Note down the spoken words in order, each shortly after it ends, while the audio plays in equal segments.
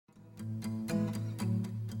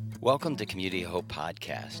Welcome to Community Hope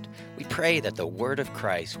Podcast. We pray that the word of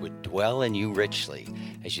Christ would dwell in you richly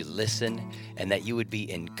as you listen and that you would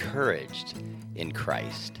be encouraged in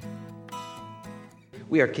Christ.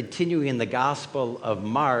 We are continuing in the Gospel of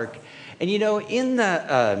Mark. And in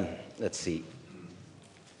the,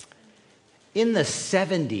 in the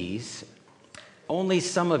 70s, only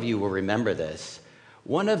some of you will remember this,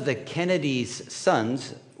 one of the Kennedy's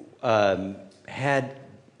sons had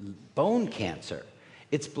bone cancer.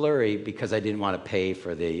 It's blurry because I didn't want to pay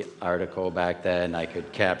for the article back then. I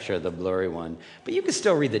could capture the blurry one. But you can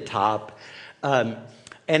still read the top. And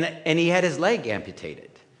he had his leg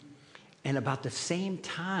amputated. And about the same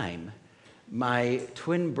time, my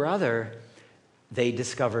twin brother, they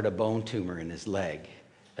discovered a bone tumor in his leg.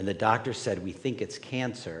 And the doctor said, we think it's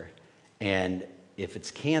cancer. And if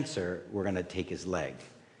it's cancer, we're going to take his leg.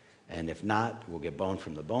 And if not, we'll get bone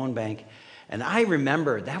from the bone bank. And I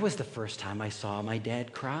remember that was the first time I saw my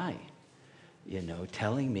dad cry,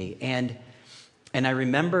 telling me. And I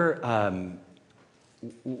remember,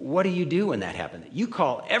 what do you do when that happens? You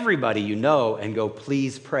call everybody you know and go,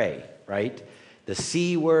 please pray, right? The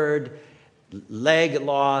C word, leg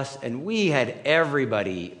loss, and we had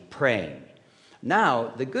everybody praying. Now,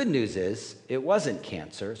 the good news is it wasn't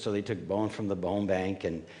cancer, so they took bone from the bone bank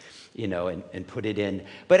and put it in.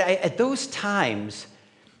 But at those times,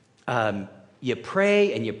 you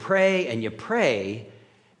pray and you pray and you pray,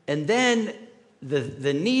 and then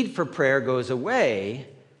the need for prayer goes away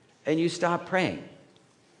and you stop praying.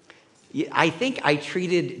 I think I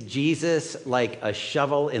treated Jesus like a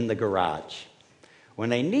shovel in the garage.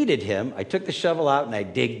 When I needed him, I took the shovel out and I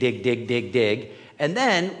dig. And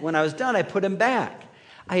then when I was done, I put him back.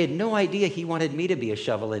 I had no idea he wanted me to be a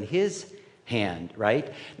shovel in his hand,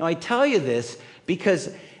 right? Now, I tell you this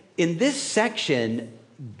because in this section,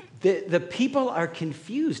 the people are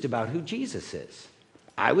confused about who Jesus is.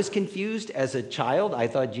 I was confused as a child. I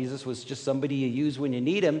thought Jesus was just somebody you use when you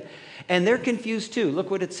need him. And they're confused too.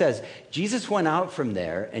 Look what it says. Jesus went out from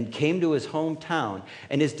there and came to his hometown,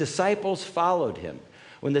 and his disciples followed him.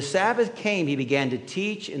 When the Sabbath came, he began to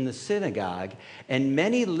teach in the synagogue, and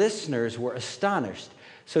many listeners were astonished.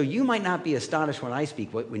 So you might not be astonished when I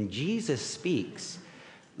speak, but when Jesus speaks,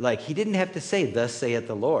 he didn't have to say, thus saith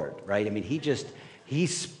the Lord, right? I mean, he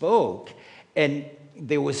spoke, and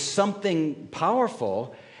there was something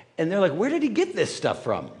powerful, and they're like, where did he get this stuff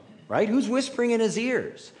from, right? Who's whispering in his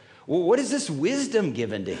ears? Well, what is this wisdom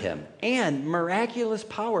given to him? And miraculous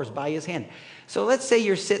powers by his hand. So let's say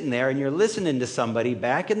you're sitting there, and you're listening to somebody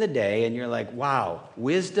back in the day, and you're like, wow,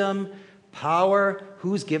 wisdom, power,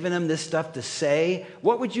 who's given him this stuff to say?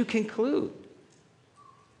 What would you conclude?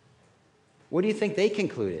 What do you think they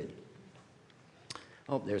concluded?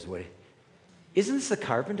 Oh, there's Woody. Isn't this the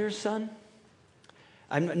carpenter's son?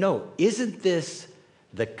 No, isn't this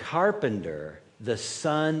the carpenter, the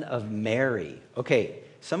son of Mary? Okay,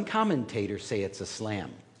 some commentators say it's a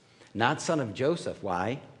slam. Not son of Joseph.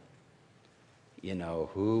 Why?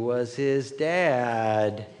 Who was his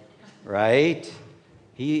dad, right?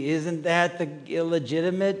 Isn't that the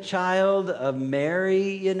illegitimate child of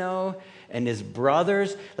Mary, and his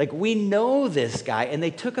brothers? We know this guy, and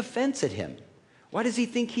they took offense at him. Why does he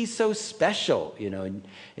think he's so special? And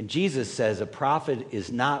Jesus says a prophet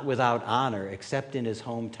is not without honor except in his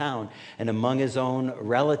hometown and among his own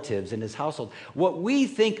relatives in his household. What we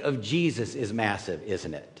think of Jesus is massive,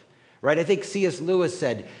 isn't it? Right? I think C.S. Lewis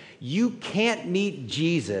said, you can't meet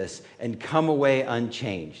Jesus and come away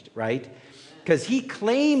unchanged, right? Because he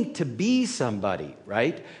claimed to be somebody,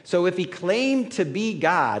 right? So if he claimed to be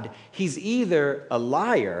God, he's either a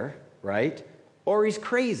liar, right? Or he's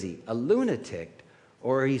crazy, a lunatic,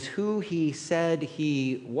 or he's who he said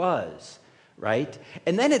he was, right?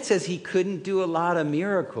 And then it says he couldn't do a lot of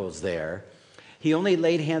miracles there. He only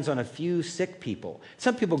laid hands on a few sick people.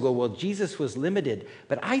 Some people go, well, Jesus was limited.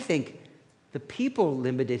 But I think the people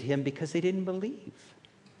limited him because they didn't believe,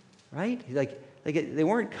 right? They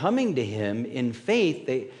weren't coming to him in faith.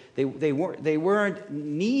 They weren't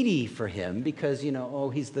needy for him because,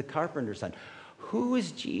 he's the carpenter's son. Who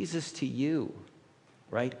is Jesus to you?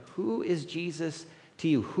 Right? Who is Jesus to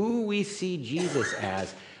you? Who we see Jesus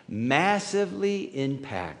as massively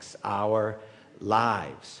impacts our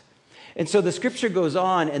lives. And so the scripture goes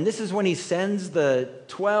on, and this is when he sends the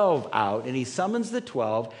 12 out, and he summons the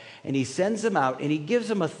 12, and he sends them out, and he gives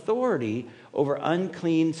them authority over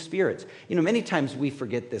unclean spirits. Many times we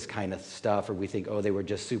forget this kind of stuff, or we think, oh, they were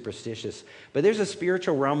just superstitious. But there's a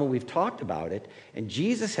spiritual realm, and we've talked about it, and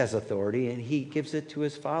Jesus has authority, and he gives it to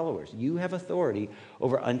his followers. You have authority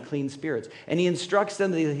over unclean spirits. And he instructs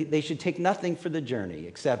them that they should take nothing for the journey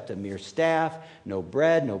except a mere staff, no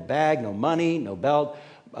bread, no bag, no money, no belt,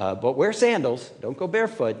 but wear sandals. Don't go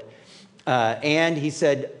barefoot. And he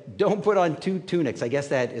said, don't put on 2 tunics. I guess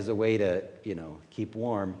that is a way to, keep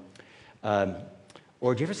warm.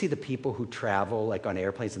 Or do you ever see the people who travel like on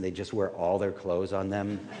airplanes and they just wear all their clothes on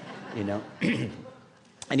them,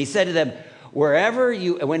 And he said to them, whenever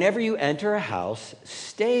you enter a house,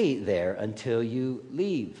 stay there until you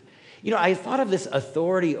leave. I thought of this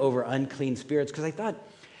authority over unclean spirits because I thought,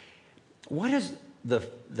 what is the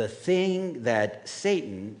thing that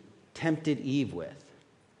Satan tempted Eve with?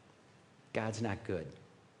 God's not good.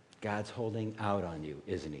 God's holding out on you,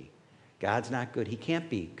 isn't he? God's not good. He can't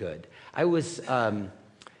be good. I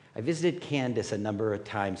visited Candace a number of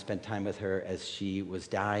times, spent time with her as she was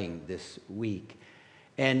dying this week.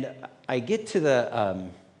 And I get to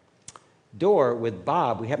the door with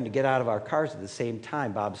Bob. We happen to get out of our cars at the same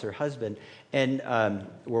time. Bob's her husband. And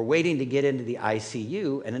we're waiting to get into the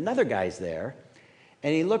ICU, and another guy's there.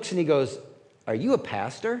 And he looks and he goes, are you a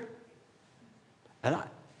pastor? And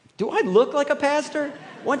do I look like a pastor?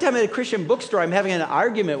 One time at a Christian bookstore, I'm having an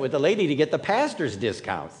argument with the lady to get the pastor's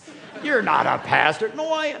discount. You're not a pastor.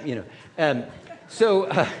 No, I am.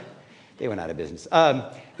 So they went out of business.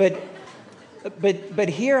 But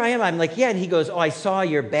here I am. I'm like, yeah. And he goes, oh, I saw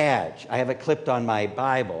your badge. I have it clipped on my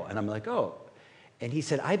Bible. And I'm like, oh. And he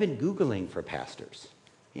said, I've been Googling for pastors.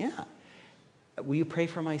 Yeah. Will you pray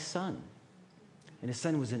for my son? And his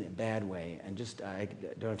son was in a bad way. And I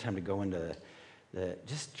don't have time to go into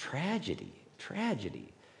just tragedy.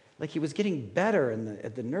 Like he was getting better, and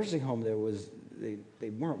at the nursing home they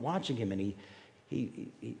weren't watching him, and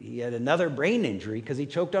he had another brain injury because he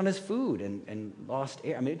choked on his food and lost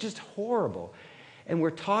air. I mean, it's just horrible. And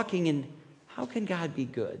we're talking, and how can God be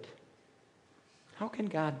good? How can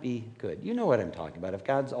God be good? You know what I'm talking about. If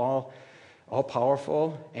God's all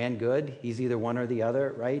powerful and good, he's either one or the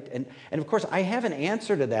other, right? And of course, I have an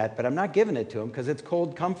answer to that, but I'm not giving it to him because it's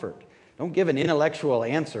cold comfort. Don't give an intellectual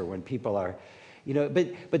answer when people are,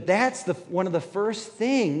 but that's one of the first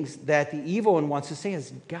things that the evil one wants to say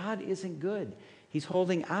is God isn't good. He's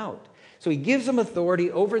holding out. So he gives them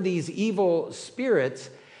authority over these evil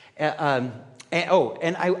spirits. And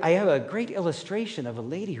I have a great illustration of a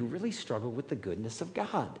lady who really struggled with the goodness of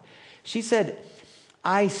God. She said,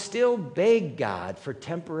 I still beg God for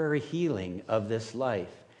temporary healing of this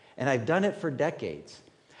life, and I've done it for decades.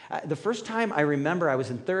 The first time I remember, I was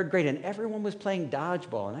in 3rd grade, and everyone was playing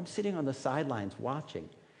dodgeball, and I'm sitting on the sidelines watching.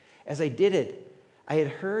 As I did it, I had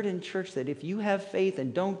heard in church that if you have faith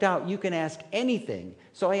and don't doubt, you can ask anything.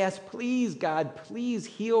 So I asked, please, God, please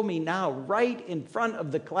heal me now, right in front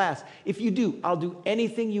of the class. If you do, I'll do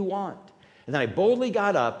anything you want. And then I boldly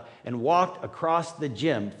got up and walked across the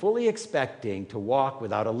gym, fully expecting to walk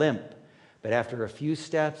without a limp. But after a few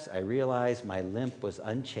steps, I realized my limp was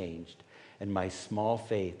unchanged, and my small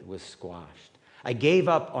faith was squashed. I gave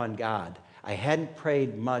up on God. I hadn't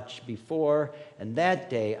prayed much before, and that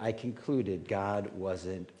day I concluded God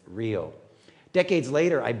wasn't real. Decades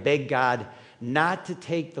later, I begged God not to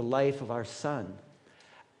take the life of our son.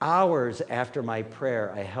 Hours after my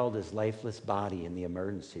prayer, I held his lifeless body in the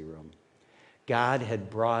emergency room. God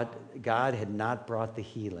had not brought the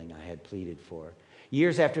healing I had pleaded for.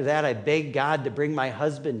 Years after that, I begged God to bring my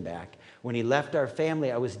husband back. When he left our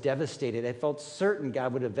family, I was devastated. I felt certain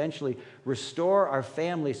God would eventually restore our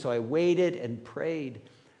family, so I waited and prayed,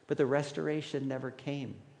 but the restoration never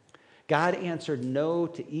came. God answered no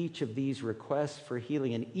to each of these requests for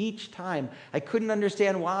healing, and each time I couldn't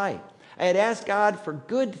understand why. I had asked God for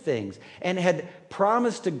good things and had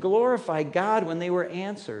promised to glorify God when they were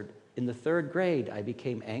answered. In the 3rd grade, I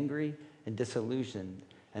became angry and disillusioned,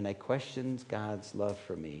 and I questioned God's love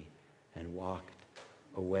for me and walked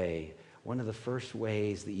away. One of the first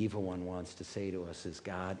ways the evil one wants to say to us is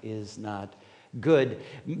God is not good.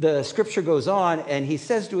 The scripture goes on, and he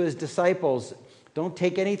says to his disciples, don't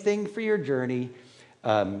take anything for your journey.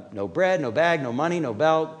 No bread, no bag, no money, no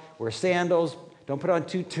belt. Wear sandals. Don't put on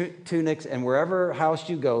 2 tunics. And wherever house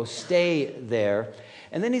you go, stay there.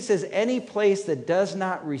 And then he says, any place that does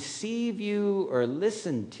not receive you or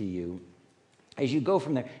listen to you, as you go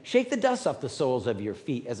from there, shake the dust off the soles of your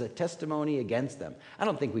feet as a testimony against them. I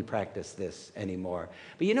don't think we practice this anymore.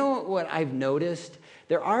 But you know what I've noticed?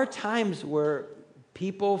 There are times where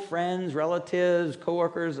people, friends, relatives,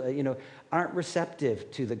 coworkers, aren't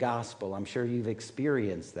receptive to the gospel. I'm sure you've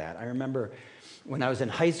experienced that. I remember when I was in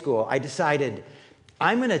high school, I decided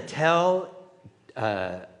I'm going to tell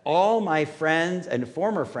all my friends and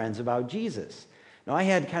former friends about Jesus. Now, I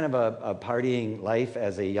had kind of a partying life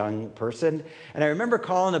as a young person, and I remember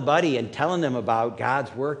calling a buddy and telling them about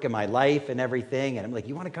God's work in my life and everything, and I'm like,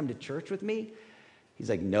 you want to come to church with me? He's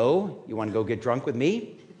like, no. You want to go get drunk with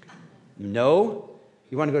me? No.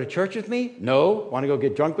 You want to go to church with me? No. Want to go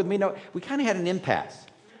get drunk with me? No. We kind of had an impasse,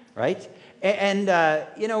 right? And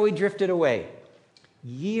we drifted away.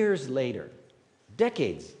 Years later,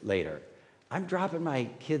 decades later, I'm dropping my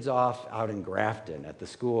kids off out in Grafton at the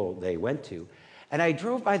school they went to, and I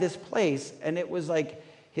drove by this place, and it was like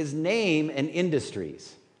his name and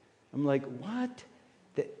industries. I'm like, what?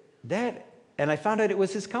 That? And I found out it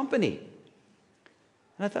was his company.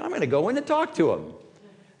 And I thought, I'm going to go in and talk to him.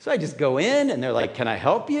 So I just go in, and they're like, can I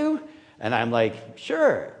help you? And I'm like,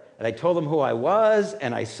 sure. And I told them who I was,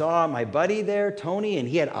 and I saw my buddy there, Tony, and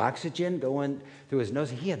he had oxygen going through his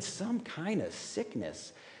nose. He had some kind of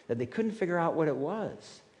sickness that they couldn't figure out what it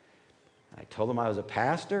was. I told them I was a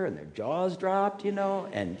pastor, and their jaws dropped,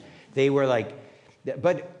 and they were like,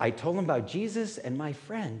 but I told them about Jesus, and my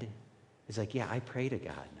friend is like, yeah, I pray to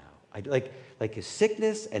God now. Like his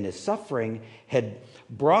sickness and his suffering had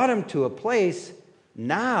brought him to a place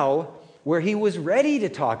now where he was ready to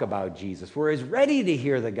talk about Jesus, where he's ready to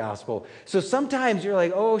hear the gospel. So sometimes you're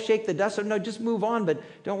like, oh, shake the dust. No, just move on. But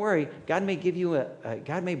don't worry. God may give you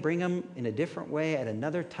God may bring him in a different way at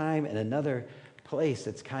another time and another place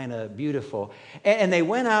that's kind of beautiful. And they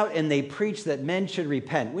went out and they preached that men should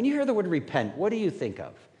repent. When you hear the word repent, what do you think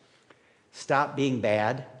of? Stop being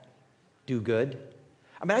bad, do good.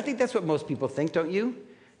 I mean, I think that's what most people think, don't you?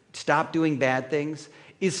 Stop doing bad things.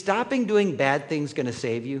 Is stopping doing bad things going to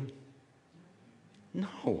save you?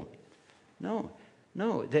 No.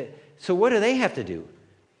 So what do they have to do?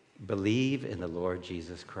 Believe in the Lord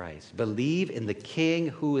Jesus Christ. Believe in the King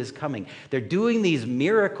who is coming. They're doing these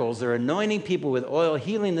miracles. They're anointing people with oil,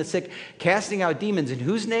 healing the sick, casting out demons. In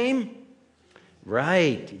whose name?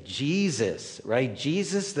 Right, Jesus, right?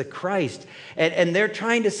 Jesus the Christ. And they're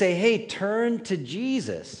trying to say, hey, turn to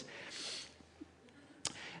Jesus.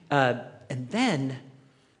 And then,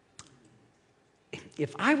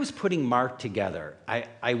 if I was putting Mark together,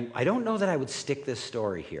 I don't know that I would stick this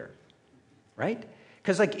story here, right?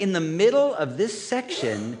 Because in the middle of this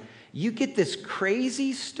section, you get this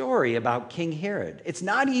crazy story about King Herod. It's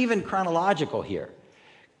not even chronological here.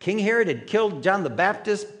 King Herod had killed John the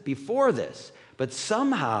Baptist before this, but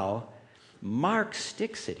somehow Mark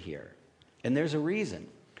sticks it here, and there's a reason.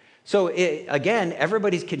 So again,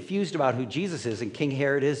 everybody's confused about who Jesus is, and King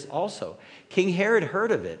Herod is also. King Herod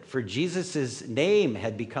heard of it, for Jesus' name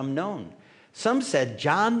had become known. Some said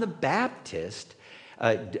John the Baptist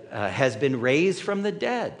has been raised from the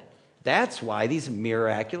dead. That's why these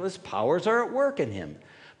miraculous powers are at work in him.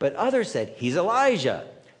 But others said he's Elijah,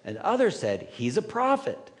 and others said he's a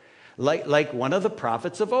prophet, like one of the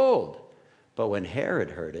prophets of old. But when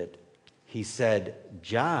Herod heard it, he said,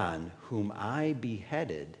 John, whom I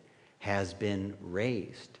beheaded, has been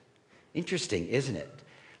raised. Interesting, isn't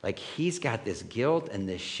it? He's got this guilt and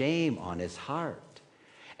this shame on his heart.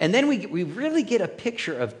 And then we really get a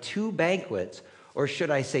picture of two banquets, or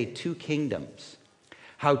should I say two kingdoms.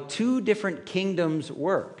 How two different kingdoms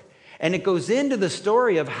work. And it goes into the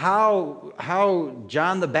story of how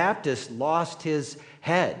John the Baptist lost his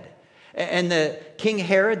head. And the King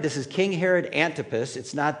Herod, this is King Herod Antipas.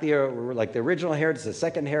 It's not the original Herod. It's the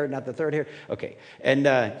second Herod, not the third Herod. Okay. And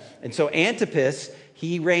so Antipas,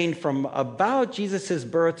 he reigned from about Jesus'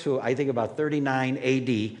 birth to, I think, about 39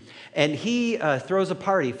 AD. And he throws a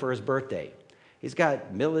party for his birthday. He's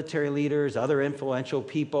got military leaders, other influential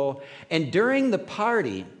people. And during the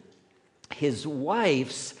party, his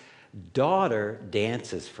wife's daughter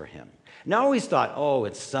dances for him. And I always thought, oh,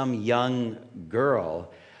 it's some young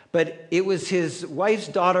girl. But it was his wife's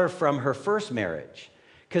daughter from her first marriage,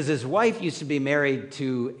 because his wife used to be married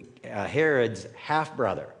to Herod's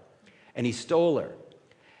half-brother, and he stole her.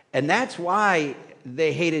 And that's why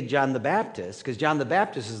they hated John the Baptist, because John the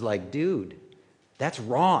Baptist is like, dude, that's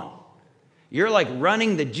wrong. You're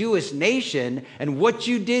running the Jewish nation, and what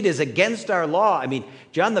you did is against our law. I mean,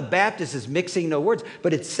 John the Baptist is mixing no words,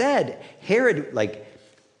 but it said Herod,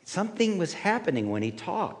 something was happening when he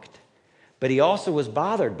talked. But he also was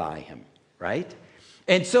bothered by him, right?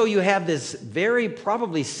 And so you have this very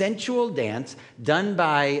probably sensual dance done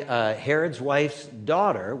by Herod's wife's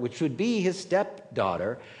daughter, which would be his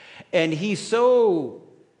stepdaughter. And he's so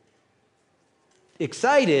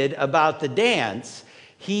excited about the dance,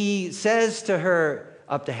 he says to her,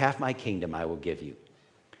 up to half my kingdom I will give you.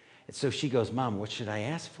 And so she goes, Mom, what should I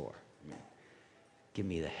ask for? Give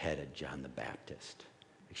me the head of John the Baptist.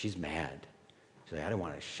 She's mad. I don't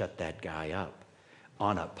want to shut that guy up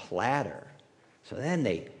on a platter. So then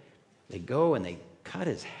they go and they cut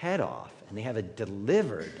his head off, and they have it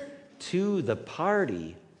delivered to the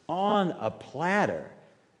party on a platter.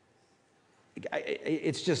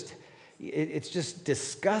 It's just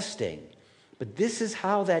disgusting. But this is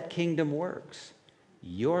how that kingdom works.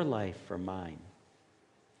 Your life for mine.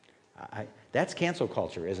 That's cancel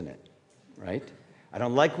culture, isn't it? Right? I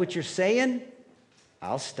don't like what you're saying.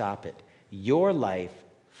 I'll stop it. Your life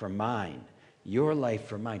for mine. Your life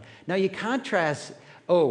for mine. Now you contrast,